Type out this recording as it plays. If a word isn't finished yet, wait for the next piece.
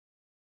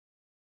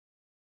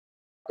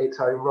it's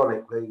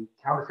ironic. The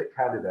counterfeit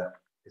candidate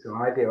is an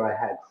idea I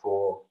had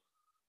for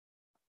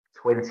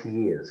 20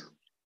 years.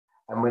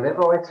 And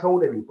whenever I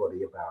told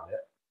anybody about it,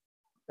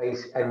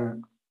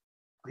 and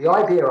the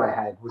idea I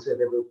had was that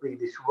there would be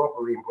this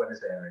robbery in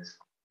Buenos Aires,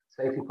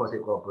 safe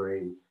deposit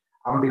robbery.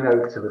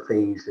 Unbeknownst to the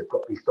thieves, they've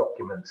got these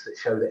documents that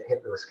show that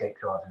Hitler escaped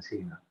to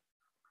Argentina.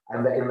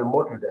 And that in the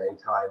modern day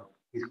time,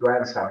 his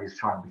grandson is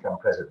trying to become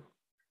president.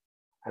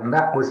 And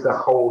that was the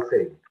whole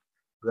thing.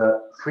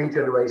 That 3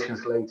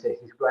 generations later,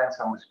 his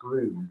grandson was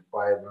groomed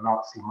by the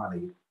Nazi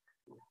money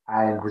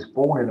and was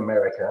born in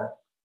America.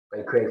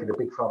 They created a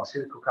big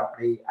pharmaceutical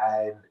company,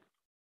 and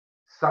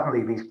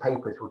suddenly these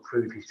papers would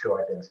prove his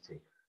true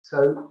identity.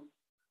 So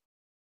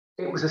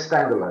it was a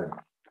standalone.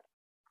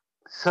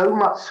 So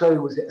much so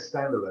was it a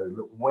standalone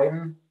that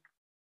when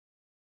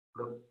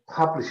the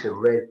publisher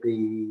read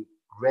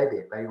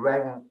it, they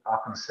rang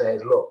up and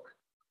said, look,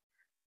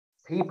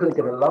 people are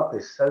going to love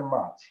this so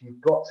much,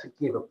 you've got to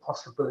give a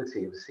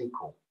possibility of a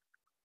sequel.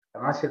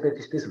 And I said, there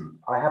just isn't.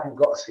 I haven't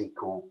got a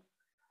sequel.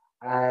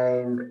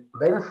 And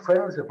then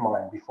friends of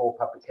mine before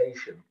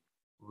publication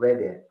read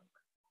it,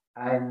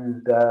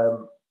 and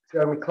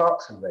Jeremy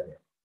Clarkson read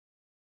it.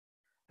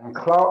 And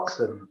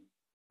Clarkson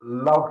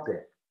loved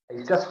it.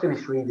 He's just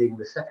finished reading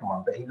the second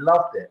one, but he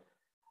loved it.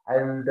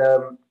 And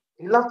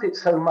he loved it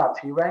so much,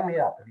 he rang me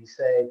up and he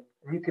said,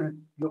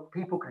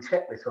 people can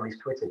check this on his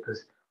Twitter,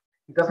 because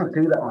he doesn't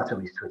do that much on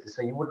his Twitter,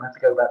 so you wouldn't have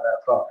to go back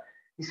that far.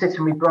 He said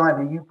to me, Brian,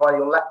 are you by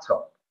your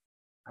laptop?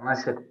 And I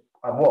said,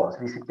 I was.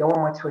 And he said, go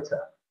on my Twitter.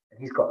 And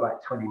he's got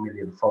like 20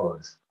 million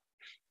followers.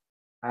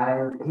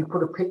 And he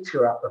put a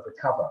picture up of the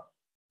cover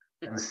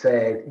and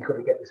said, you've got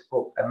to get this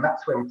book. And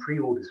that's when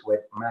pre-orders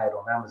went mad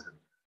on Amazon.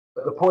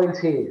 But the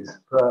point is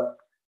that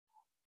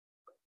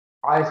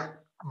I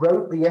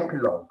wrote the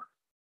epilogue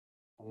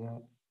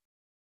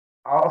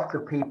after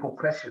people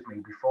pressured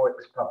me before it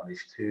was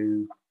published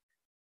to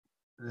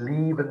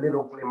leave a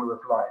little glimmer of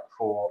light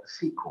for a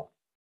sequel.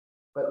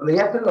 But the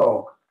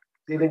epilogue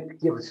didn't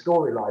give a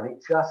storyline,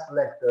 it just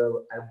left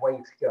a way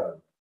to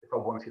go if I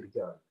wanted to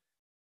go.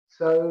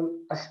 So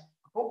the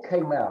book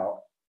came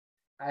out,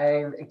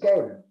 and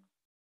again,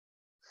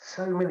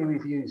 so many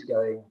reviews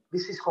going,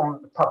 this is from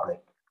the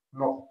public,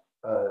 not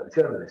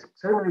journalists.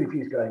 So many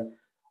reviews going,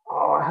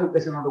 oh, I hope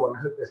there's another one,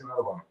 I hope there's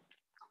another one.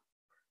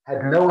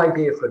 Had no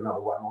idea for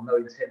another one or no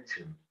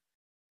intention.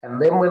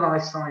 And then when I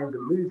signed the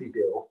movie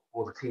deal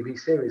or the TV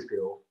series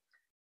deal,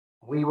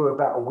 we were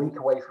about a week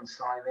away from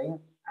signing,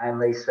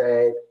 and they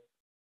said,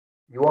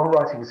 you are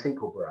writing a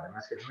sequel, Brian.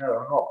 I said, no,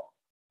 I'm not.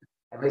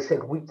 And they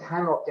said, we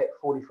cannot get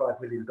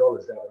 $45 million out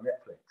of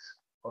Netflix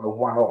on a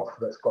one-off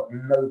that's got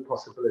no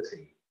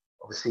possibility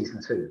of a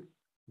season 2.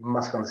 You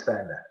must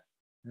understand that.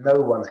 No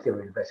one's going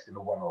to invest in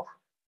a one-off.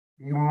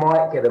 You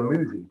might get a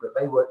movie, but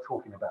they weren't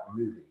talking about a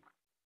movie.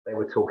 They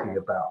were talking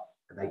about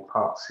an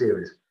 8-part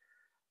series.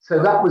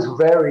 So that was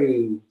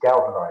very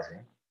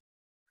galvanizing.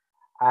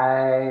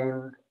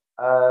 And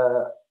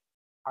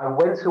I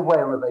went away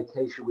on a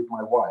vacation with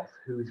my wife,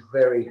 who is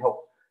very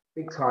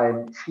big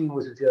time. She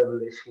was a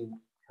journalist. She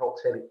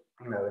helped edit,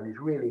 and is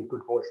really a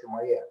good voice in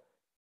my ear.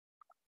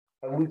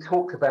 And we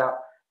talked about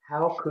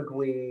how could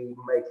we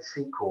make a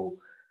sequel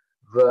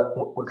that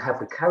would have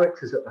the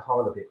characters at the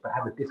heart of it, but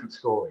have a different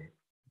story.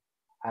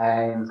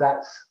 And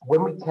that's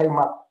when we came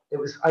up.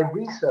 I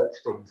researched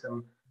things,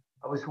 and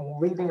I was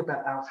reading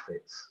about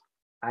Auschwitz,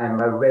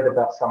 and I read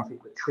about something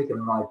that triggered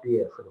an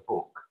idea for the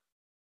book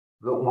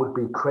that would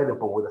be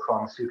credible with a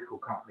pharmaceutical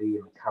company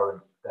in the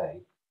current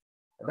day.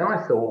 And then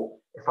I thought,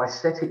 if I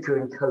set it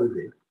during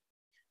COVID,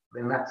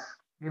 then that's,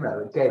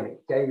 again,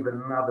 it gave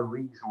another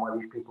reason why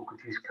these people could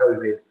use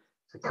COVID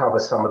to cover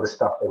some of the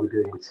stuff they were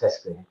doing with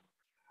testing.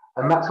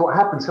 And that's what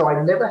happened. So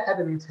I never had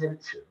an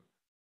intention.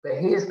 But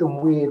here's the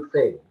weird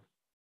thing.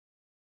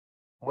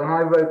 When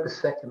I wrote the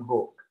second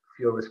book,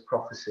 Furious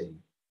Prophecy,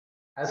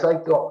 as I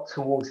got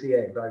towards the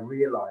end, I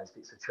realized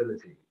it's a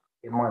trilogy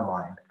in my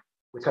mind,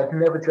 which I'd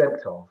never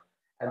dreamt of.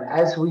 And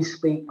as we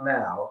speak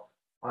now,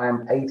 I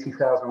am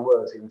 80,000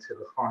 words into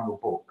the final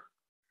book,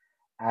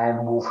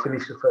 and we'll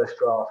finish the first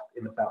draft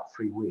in about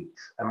 3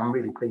 weeks. And I'm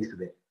really pleased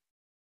with it.